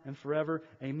 now and forever.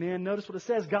 Amen. Notice what it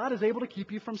says. God is able to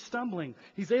keep you from stumbling.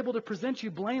 He's able to present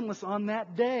you blameless on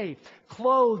that day,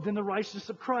 clothed in the righteousness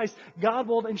of Christ. God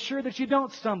will ensure that you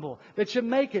don't stumble, that you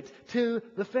make it to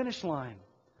the finish line.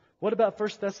 What about 1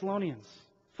 Thessalonians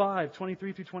 5,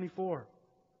 23 through 24?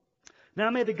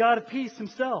 Now may the God of peace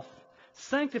Himself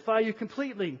sanctify you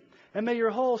completely, and may your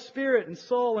whole spirit and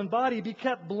soul and body be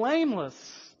kept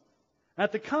blameless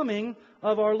at the coming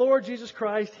of our Lord Jesus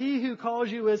Christ. He who calls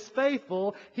you is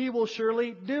faithful. He will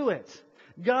surely do it.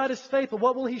 God is faithful.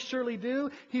 What will He surely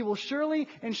do? He will surely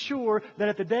ensure that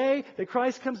at the day that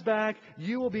Christ comes back,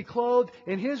 you will be clothed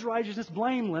in His righteousness,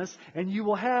 blameless, and you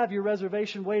will have your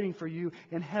reservation waiting for you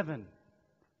in heaven.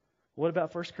 What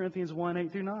about 1 Corinthians 1,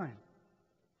 8 through 9?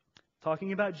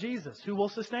 Talking about Jesus, who will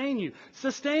sustain you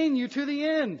to the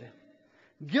end,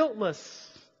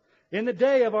 guiltless In the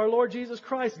day of our Lord Jesus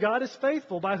Christ, God is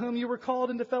faithful, by whom you were called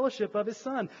into fellowship of His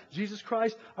Son, Jesus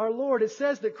Christ our Lord. It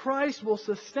says that Christ will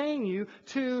sustain you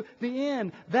to the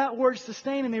end. That word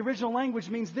sustain in the original language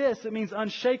means this. It means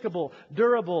unshakable,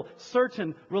 durable,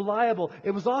 certain, reliable.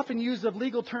 It was often used of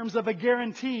legal terms of a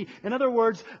guarantee. In other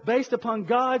words, based upon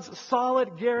God's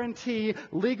solid guarantee,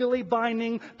 legally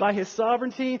binding by His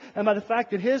sovereignty and by the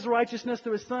fact that His righteousness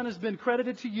through His Son has been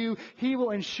credited to you, He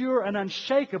will ensure an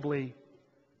unshakably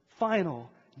final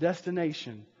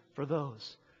destination for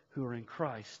those who are in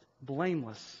Christ,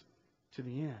 blameless to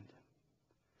the end.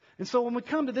 And so when we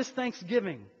come to this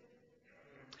Thanksgiving,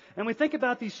 and we think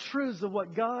about these truths of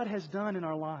what God has done in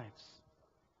our lives,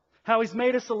 how He's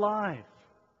made us alive,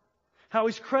 how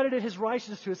He's credited His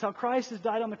righteousness to us, how Christ has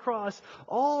died on the cross,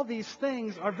 all these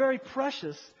things are very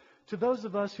precious to those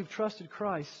of us who've trusted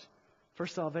Christ for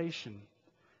salvation.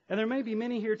 And there may be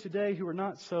many here today who are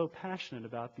not so passionate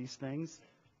about these things.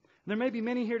 There may be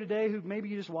many here today who maybe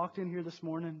you just walked in here this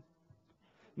morning.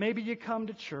 Maybe you come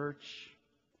to church.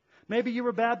 Maybe you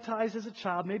were baptized as a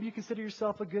child. Maybe you consider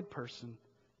yourself a good person.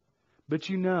 But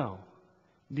you know,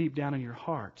 deep down in your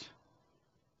heart,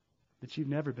 that you've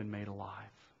never been made alive.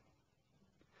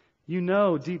 You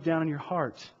know, deep down in your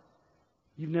heart,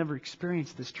 you've never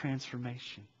experienced this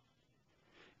transformation.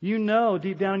 You know,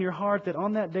 deep down in your heart, that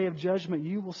on that day of judgment,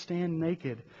 you will stand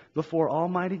naked before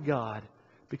Almighty God,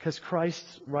 because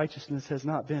Christ's righteousness has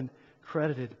not been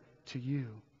credited to you.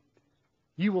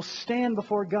 You will stand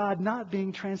before God not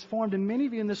being transformed. And many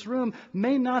of you in this room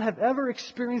may not have ever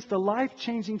experienced the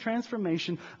life-changing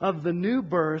transformation of the new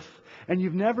birth. And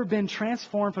you've never been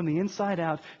transformed from the inside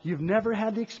out. You've never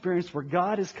had the experience where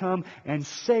God has come and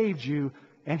saved you.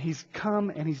 And He's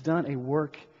come and He's done a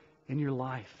work in your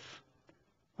life.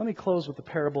 Let me close with a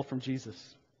parable from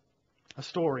Jesus. A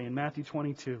story in Matthew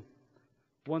 22.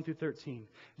 1 through 13.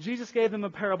 Jesus gave them a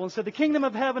parable and said, the kingdom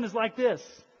of heaven is like this.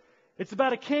 It's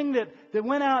about a king that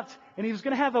went out and he was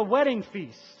going to have a wedding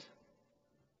feast.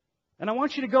 And I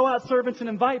want you to go out, servants, and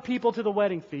invite people to the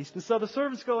wedding feast. And so the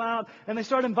servants go out and they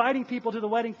start inviting people to the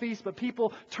wedding feast, but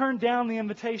people turn down the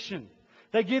invitation.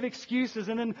 They give excuses,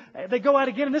 and then they go out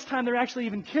again, and this time they're actually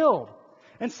even killed.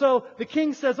 And so the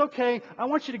king says, okay, I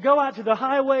want you to go out to the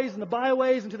highways and the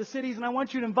byways and to the cities, and I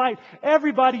want you to invite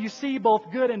everybody you see,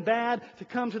 both good and bad, to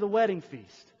come to the wedding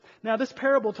feast. Now, this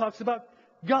parable talks about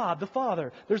God, the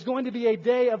Father. There's going to be a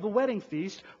day of the wedding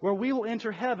feast where we will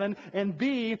enter heaven and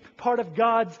be part of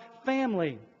God's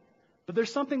family. But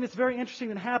there's something that's very interesting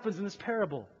that happens in this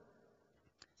parable.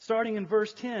 Starting in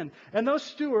verse 10. And those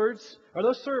stewards, or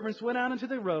those servants, went out into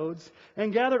the roads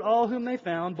and gathered all whom they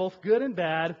found, both good and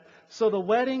bad. So the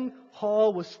wedding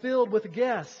hall was filled with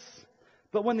guests.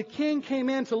 But when the king came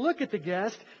in to look at the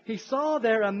guest, he saw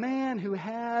there a man who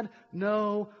had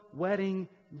no wedding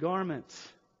garment.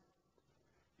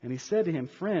 And he said to him,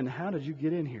 friend, how did you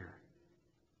get in here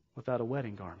without a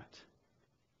wedding garment?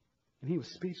 And he was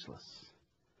speechless.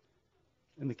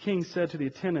 And the king said to the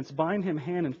attendants, bind him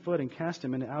hand and foot and cast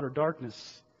him into outer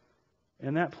darkness.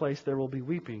 In that place there will be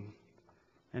weeping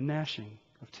and gnashing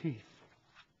of teeth.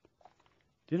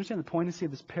 Do you understand the poignancy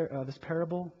of this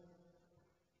parable?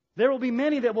 There will be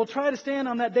many that will try to stand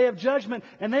on that day of judgment,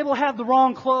 and they will have the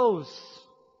wrong clothes.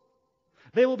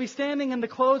 They will be standing in the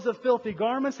clothes of filthy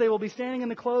garments. They will be standing in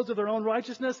the clothes of their own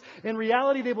righteousness. In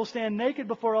reality, they will stand naked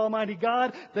before Almighty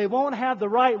God. They won't have the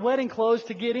right wedding clothes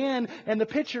to get in, and the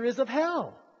picture is of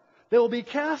hell. They will be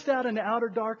cast out into outer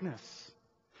darkness.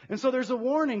 And so there's a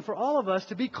warning for all of us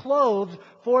to be clothed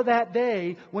for that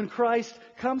day when Christ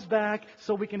comes back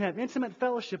so we can have intimate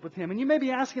fellowship with Him. And you may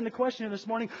be asking the question this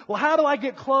morning, well, how do I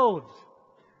get clothed?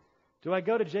 Do I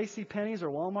go to JCPenney's or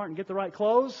Walmart and get the right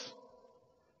clothes?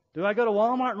 Do I go to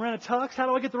Walmart and rent a tux? How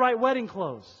do I get the right wedding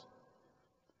clothes?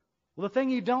 Well, the thing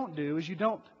you don't do is you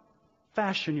don't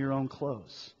fashion your own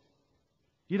clothes.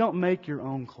 You don't make your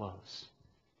own clothes.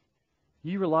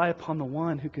 You rely upon the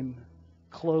one who can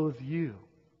clothe you.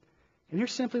 And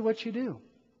here's simply what you do. You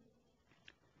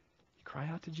cry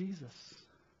out to Jesus.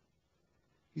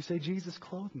 You say, Jesus,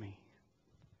 clothe me.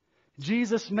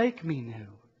 Jesus, make me new.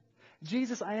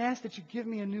 Jesus, I ask that you give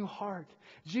me a new heart.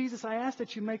 Jesus, I ask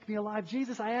that you make me alive.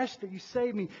 Jesus, I ask that you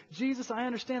save me. Jesus, I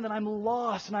understand that I'm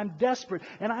lost and I'm desperate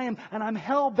and I'm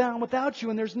hell-bound without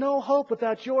you, and there's no hope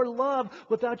without your love,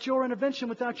 without your intervention,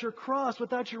 without your cross,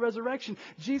 without your resurrection.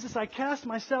 Jesus, I cast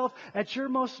myself at your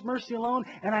most mercy alone,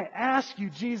 and I ask you,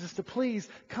 Jesus, to please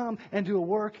come and do a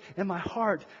work in my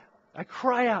heart. I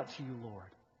cry out to you, Lord.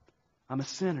 I'm a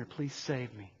sinner. Please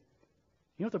save me.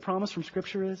 You know what the promise from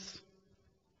Scripture is?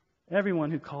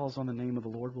 Everyone who calls on the name of the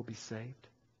Lord will be saved.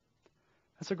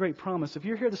 That's a great promise. If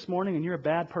you're here this morning and you're a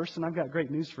bad person, I've got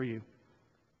great news for you.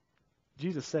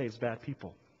 Jesus saves bad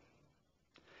people.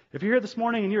 If you're here this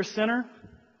morning and you're a sinner,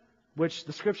 which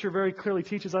the Scripture very clearly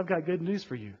teaches, I've got good news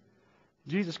for you.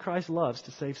 Jesus Christ loves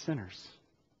to save sinners.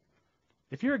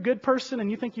 If you're a good person and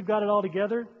you think you've got it all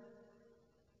together,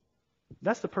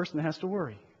 that's the person that has to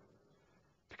worry.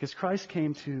 Because Christ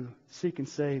came to seek and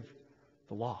save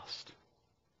the lost.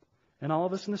 And all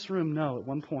of us in this room know at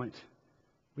one point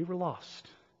we were lost.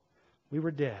 We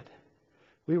were dead.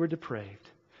 We were depraved.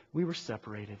 We were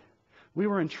separated. We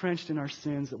were entrenched in our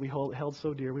sins that we held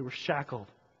so dear. We were shackled,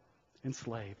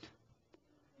 enslaved.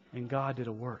 And God did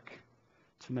a work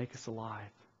to make us alive.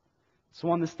 So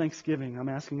on this Thanksgiving, I'm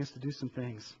asking us to do some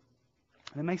things.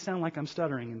 And it may sound like I'm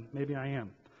stuttering, and maybe I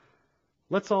am.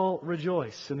 Let's all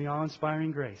rejoice in the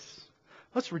awe-inspiring grace.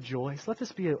 Let's rejoice. Let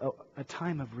this be a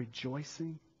time of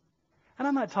rejoicing. And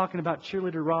I'm not talking about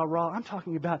cheerleader rah-rah. I'm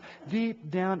talking about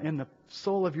deep down in the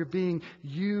soul of your being,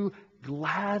 you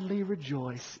gladly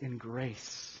rejoice in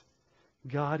grace.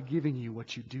 God giving you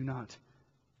what you do not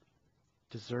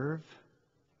deserve,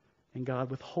 and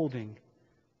God withholding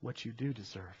what you do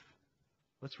deserve.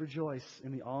 Let's rejoice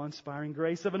in the awe-inspiring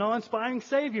grace of an awe-inspiring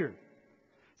Savior.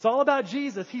 It's all about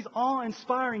Jesus. He's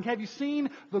awe-inspiring. Have you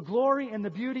seen the glory and the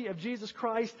beauty of Jesus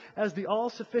Christ as the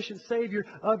all-sufficient Savior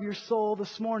of your soul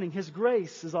this morning? His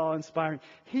grace is awe-inspiring.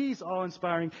 He's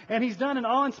awe-inspiring. And He's done an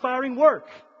awe-inspiring work.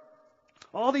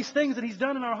 All these things that He's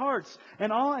done in our hearts,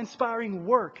 an awe-inspiring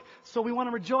work. So we want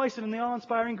to rejoice in the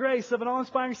awe-inspiring grace of an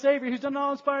awe-inspiring Savior who's done an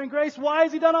awe-inspiring grace. Why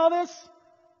has He done all this?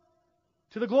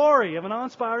 To the glory of an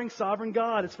awe-inspiring sovereign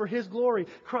God. It's for His glory.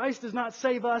 Christ does not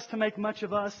save us to make much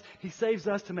of us. He saves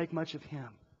us to make much of Him.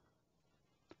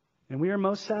 And we are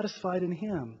most satisfied in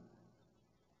Him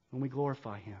when we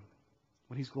glorify Him,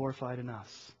 when He's glorified in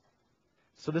us.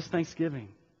 So this Thanksgiving,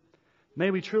 may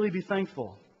we truly be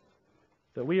thankful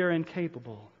that we are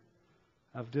incapable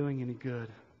of doing any good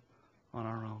on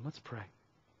our own. Let's pray.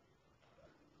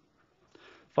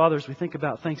 Father, as we think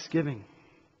about Thanksgiving,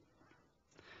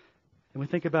 and we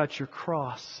think about your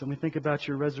cross, and we think about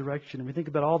your resurrection, and we think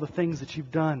about all the things that you've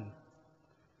done,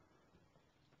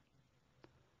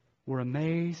 we're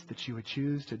amazed that you would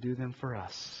choose to do them for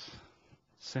us,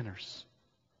 sinners.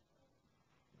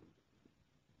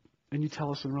 And you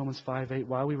tell us in Romans 5:8,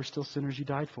 while we were still sinners, you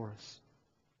died for us.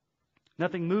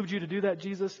 Nothing moved you to do that,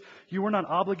 Jesus. You were not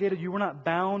obligated. You were not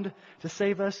bound to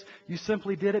save us. You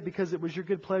simply did it because it was your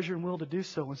good pleasure and will to do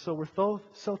so. And so we're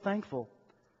so thankful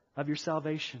of your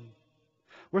salvation.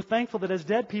 We're thankful that as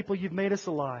dead people, you've made us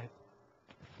alive.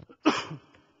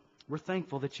 We're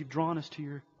thankful that you've drawn us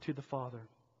to the Father.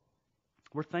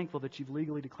 We're thankful that you've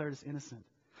legally declared us innocent.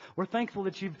 We're thankful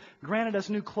that you've granted us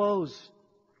new clothes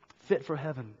fit for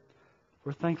heaven.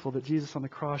 We're thankful that Jesus on the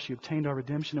cross, you obtained our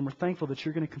redemption. And we're thankful that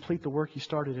you're going to complete the work you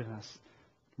started in us.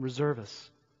 Reserve us.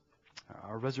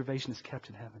 Our reservation is kept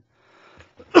in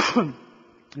heaven.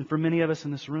 And for many of us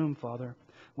in this room, Father,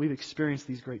 we've experienced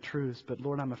these great truths. But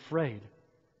Lord, I'm afraid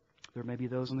there may be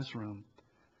those in this room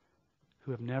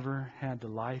who have never had the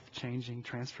life-changing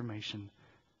transformation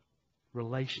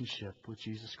relationship with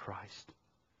Jesus Christ.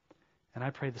 And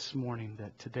I pray this morning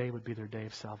that today would be their day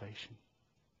of salvation.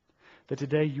 That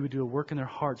today you would do a work in their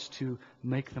hearts to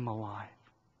make them alive.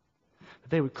 That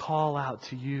they would call out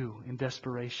to you in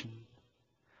desperation.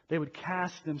 They would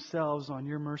cast themselves on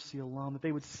your mercy alone. That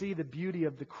they would see the beauty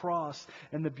of the cross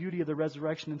and the beauty of the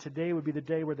resurrection. And today would be the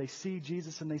day where they see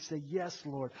Jesus and they say, yes,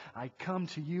 Lord, I come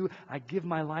to you. I give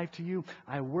my life to you.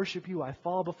 I worship you. I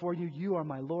fall before you. You are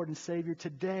my Lord and Savior.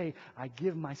 Today I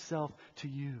give myself to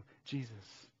you,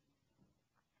 Jesus.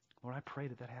 Lord, I pray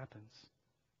that happens.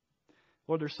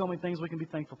 Lord, there's so many things we can be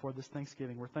thankful for this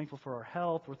Thanksgiving. We're thankful for our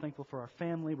health. We're thankful for our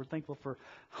family. We're thankful for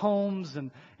homes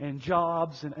and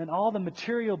jobs and all the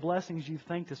material blessings you've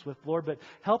thanked us with, Lord. But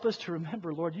help us to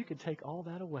remember, Lord, you could take all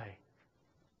that away.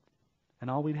 And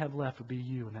all we'd have left would be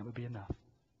you, and that would be enough.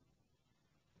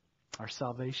 Our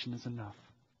salvation is enough.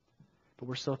 But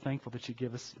we're so thankful that you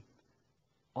give us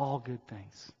all good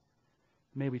things.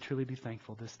 May we truly be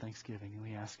thankful this Thanksgiving. And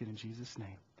we ask it in Jesus'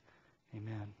 name.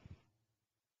 Amen.